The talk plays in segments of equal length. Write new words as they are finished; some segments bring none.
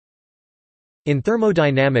In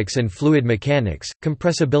thermodynamics and fluid mechanics,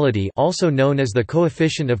 compressibility, also known as the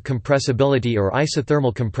coefficient of compressibility or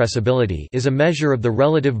isothermal compressibility, is a measure of the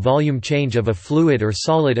relative volume change of a fluid or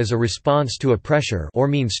solid as a response to a pressure or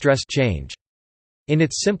mean stress change. In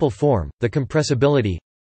its simple form, the compressibility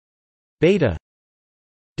beta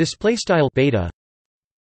beta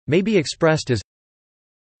may be expressed as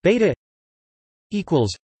beta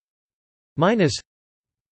equals minus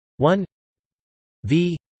 1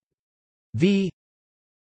 v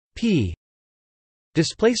p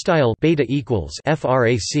display style beta equals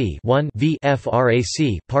frac 1 v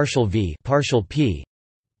frac partial p,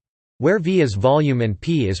 where v is volume and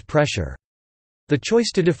p is pressure. The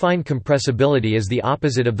choice to define compressibility as the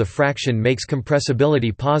opposite of the fraction makes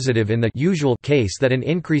compressibility positive in the usual case that an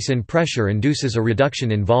increase in pressure induces a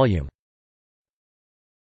reduction in volume.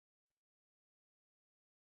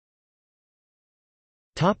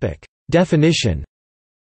 Topic: Definition.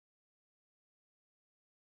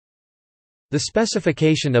 The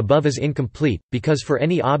specification above is incomplete, because for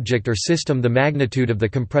any object or system the magnitude of the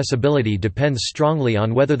compressibility depends strongly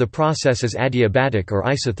on whether the process is adiabatic or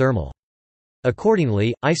isothermal.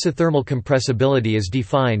 Accordingly, isothermal compressibility is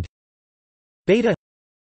defined beta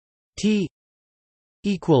T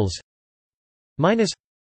equals minus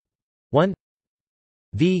 1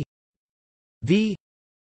 V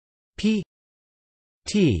P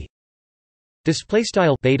T display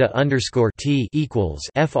style beta underscore T equals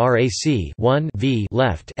frac 1 V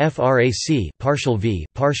left frac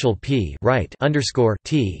partial P right underscore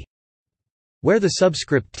T, where the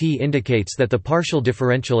subscript T indicates that the partial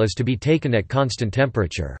differential is to be taken at constant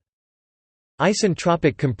temperature.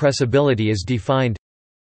 Isentropic compressibility is defined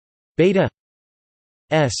beta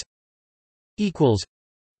S equals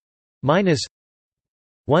minus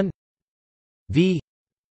 1 V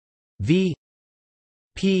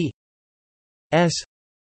P S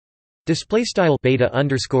display style beta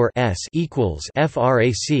underscore S equals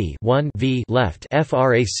frac 1 V left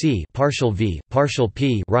frac partial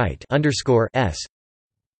P right underscore S,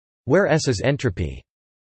 where S is entropy.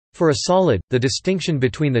 For a solid, the distinction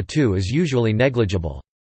between the two is usually negligible.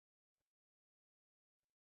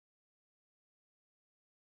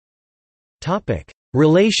 Topic: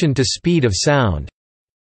 Relation to speed of sound.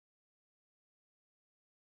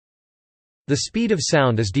 The speed of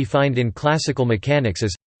sound is defined in classical mechanics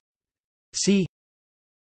as c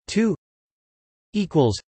 2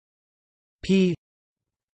 equals p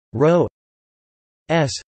rho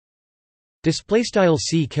s display style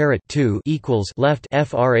c caret 2 equals left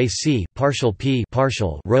frac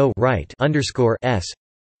partial rho right underscore s,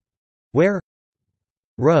 where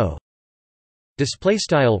rho display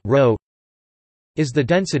style rho is the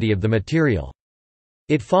density of the material.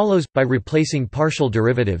 It follows, by replacing partial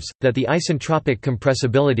derivatives, that the isentropic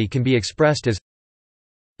compressibility can be expressed as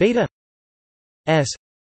beta S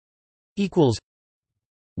equals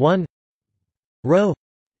 1 rho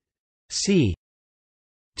c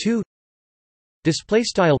 2 display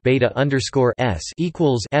style beta underscore S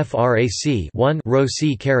equals frac 1 rho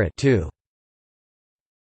c caret 2.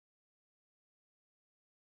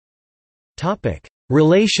 Topic: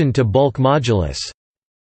 Relation to bulk modulus.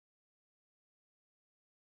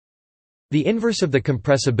 The inverse of the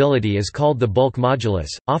compressibility is called the bulk modulus,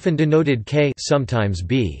 often denoted K, sometimes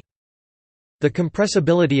B. The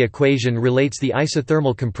compressibility equation relates the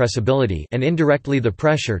isothermal compressibility and indirectly the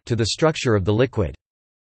pressure to the structure of the liquid.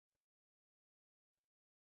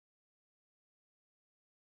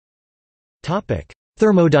 Topic: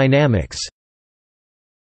 Thermodynamics.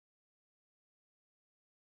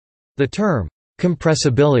 The term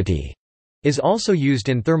compressibility is also used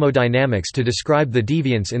in thermodynamics to describe the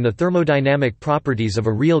deviance in the thermodynamic properties of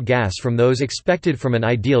a real gas from those expected from an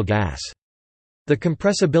ideal gas. The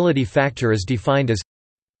compressibility factor is defined as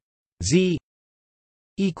Z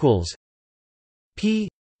equals P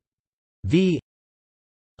V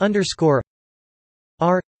underscore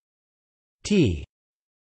R T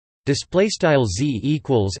display style Z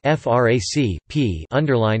equals frac P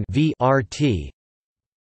underline V R T,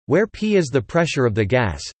 where P is the pressure of the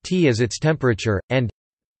gas, T is its temperature, and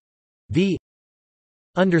V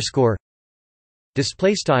underscore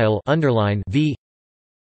display style underline V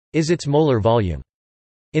is its molar volume.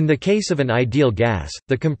 In the case of an ideal gas,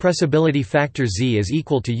 the compressibility factor Z is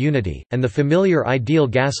equal to unity, and the familiar ideal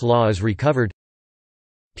gas law is recovered.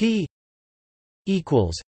 P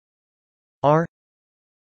equals R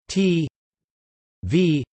T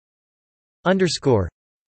V underscore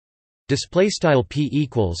display style P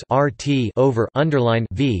equals RT over underline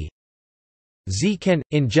V. Z can,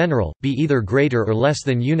 in general, be either greater or less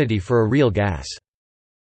than unity for a real gas.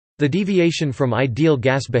 The deviation from ideal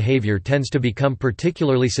gas behavior tends to become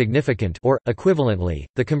particularly significant or, equivalently,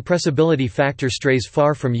 the compressibility factor strays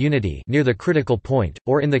far from unity near the critical point,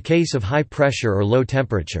 or in the case of high pressure or low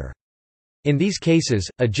temperature. In these cases,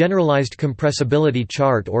 a generalized compressibility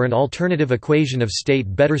chart or an alternative equation of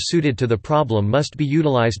state better suited to the problem must be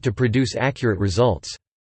utilized to produce accurate results.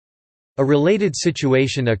 A related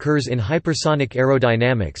situation occurs in hypersonic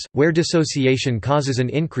aerodynamics, where dissociation causes an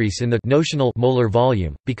increase in the notional molar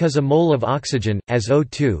volume, because a mole of oxygen, as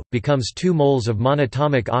O2, becomes 2 moles of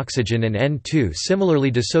monatomic oxygen and N2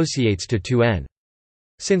 similarly dissociates to 2N.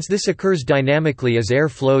 Since this occurs dynamically as air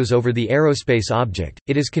flows over the aerospace object,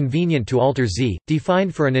 it is convenient to alter Z,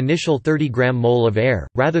 defined for an initial 30 gram-mole of air,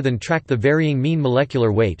 rather than track the varying mean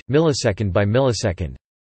molecular weight, millisecond by millisecond.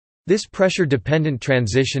 This pressure-dependent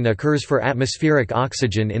transition occurs for atmospheric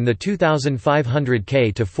oxygen in the 2500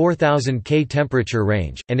 K to 4000 K temperature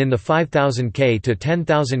range, and in the 5000 K to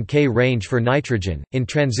 10,000 K range for nitrogen. In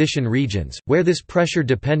transition regions, where this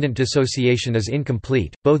pressure-dependent dissociation is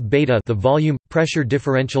incomplete, both beta, the volume-pressure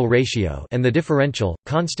differential ratio, and the differential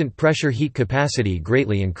constant pressure heat capacity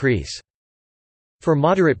greatly increase. For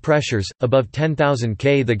moderate pressures, above 10,000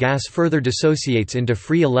 K, the gas further dissociates into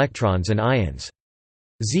free electrons and ions.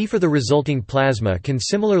 Z for the resulting plasma can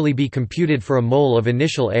similarly be computed for a mole of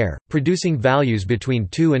initial air, producing values between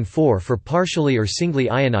 2 and 4 for partially or singly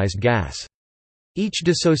ionized gas. Each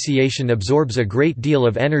dissociation absorbs a great deal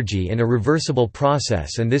of energy in a reversible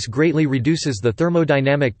process, and this greatly reduces the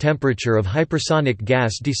thermodynamic temperature of hypersonic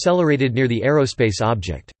gas decelerated near the aerospace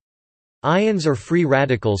object. Ions or free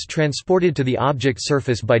radicals transported to the object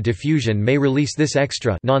surface by diffusion may release this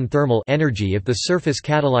extra non-thermal energy if the surface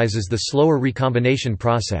catalyzes the slower recombination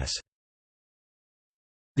process.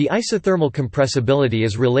 The isothermal compressibility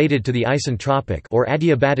is related to the isentropic or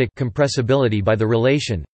adiabatic compressibility by the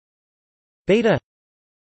relation beta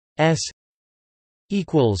S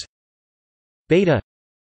equals beta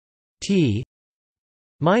T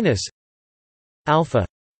minus alpha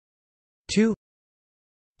 2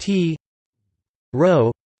 T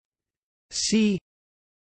rho C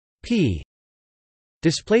P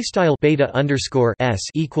display style beta underscore S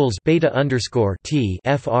equals beta underscore T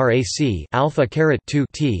frac alpha caret 2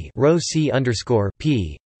 T rho C underscore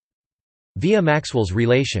P via Maxwell's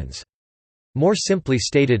relations. More simply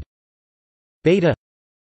stated, beta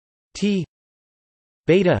T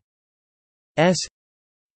beta S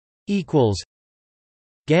equals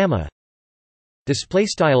gamma display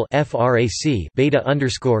style frac beta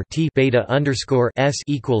underscore T beta underscore S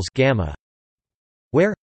equals gamma,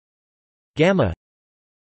 where gamma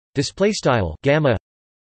display style gamma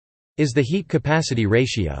is the heat capacity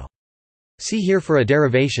ratio. See here for a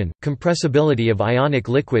derivation. Compressibility of ionic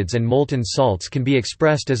liquids and molten salts can be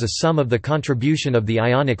expressed as a sum of the contribution of the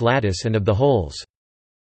ionic lattice and of the holes.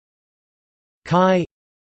 Chi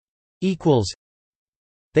equals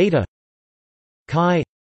theta chi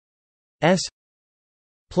S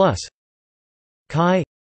plus chi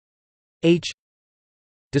H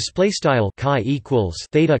display style chi equals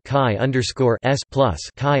theta chi underscore S plus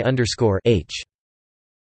chi underscore H.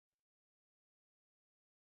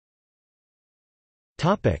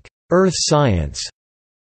 Topic: Earth science.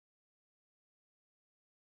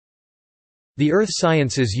 The earth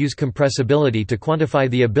sciences use compressibility to quantify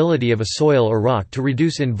the ability of a soil or rock to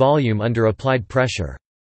reduce in volume under applied pressure.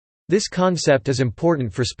 This concept is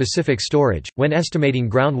important for specific storage, when estimating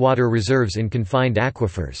groundwater reserves in confined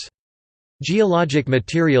aquifers. Geologic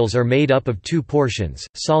materials are made up of two portions,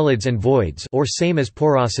 solids and voids, or same as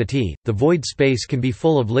porosity. The void space can be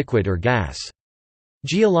full of liquid or gas.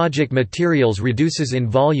 Geologic materials reduces in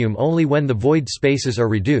volume only when the void spaces are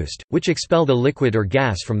reduced, which expel the liquid or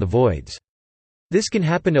gas from the voids. This can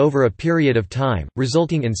happen over a period of time,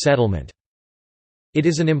 resulting in settlement. It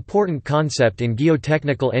is an important concept in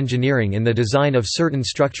geotechnical engineering in the design of certain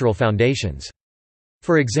structural foundations.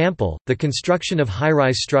 For example, the construction of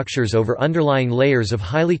high-rise structures over underlying layers of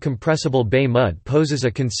highly compressible bay mud poses a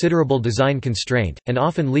considerable design constraint, and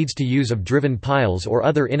often leads to use of driven piles or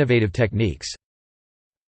other innovative techniques.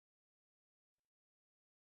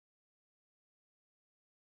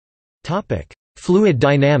 Fluid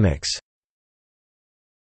dynamics.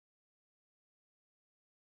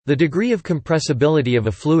 The degree of compressibility of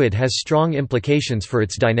a fluid has strong implications for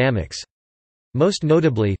its dynamics. Most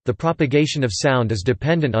notably, the propagation of sound is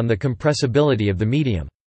dependent on the compressibility of the medium.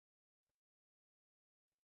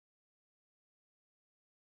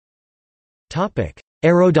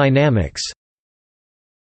 Aerodynamics.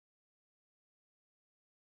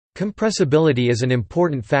 Compressibility is an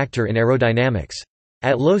important factor in aerodynamics.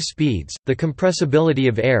 At low speeds, the compressibility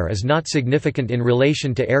of air is not significant in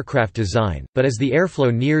relation to aircraft design, but as the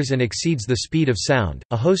airflow nears and exceeds the speed of sound,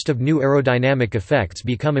 a host of new aerodynamic effects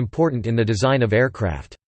become important in the design of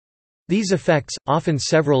aircraft. These effects, often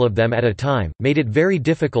several of them at a time, made it very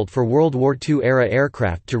difficult for World War II-era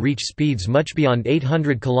aircraft to reach speeds much beyond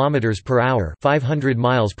 800 km per hour, 500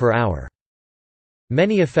 miles per hour.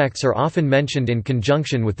 Many effects are often mentioned in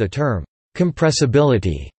conjunction with the term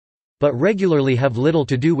compressibility, but regularly have little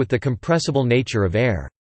to do with the compressible nature of air.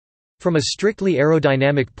 From a strictly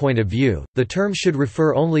aerodynamic point of view, the term should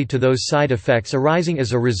refer only to those side effects arising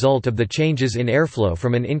as a result of the changes in airflow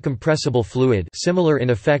from an incompressible fluid, similar in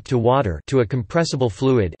effect to water, to a compressible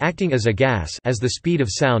fluid acting as a gas as the speed of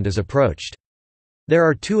sound is approached. There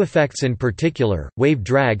are two effects in particular, wave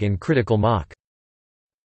drag and critical Mach.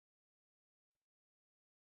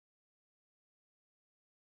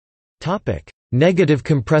 Negative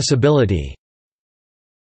compressibility.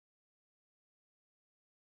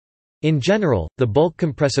 In general, the bulk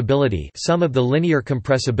compressibility, sum of the linear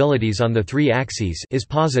compressibilities on the three axes, is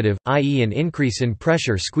positive, i.e. an increase in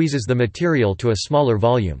pressure squeezes the material to a smaller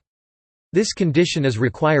volume. This condition is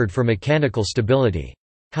required for mechanical stability.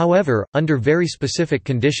 However, under very specific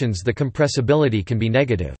conditions the compressibility can be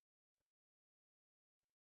negative.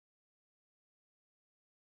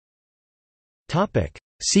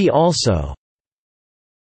 See also: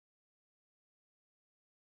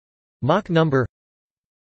 Mach number,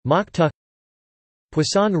 Mach tuck,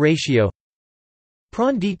 Poisson ratio,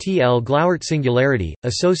 Prandtl-Glauert singularity,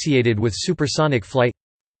 associated with supersonic flight,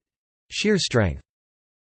 shear strength.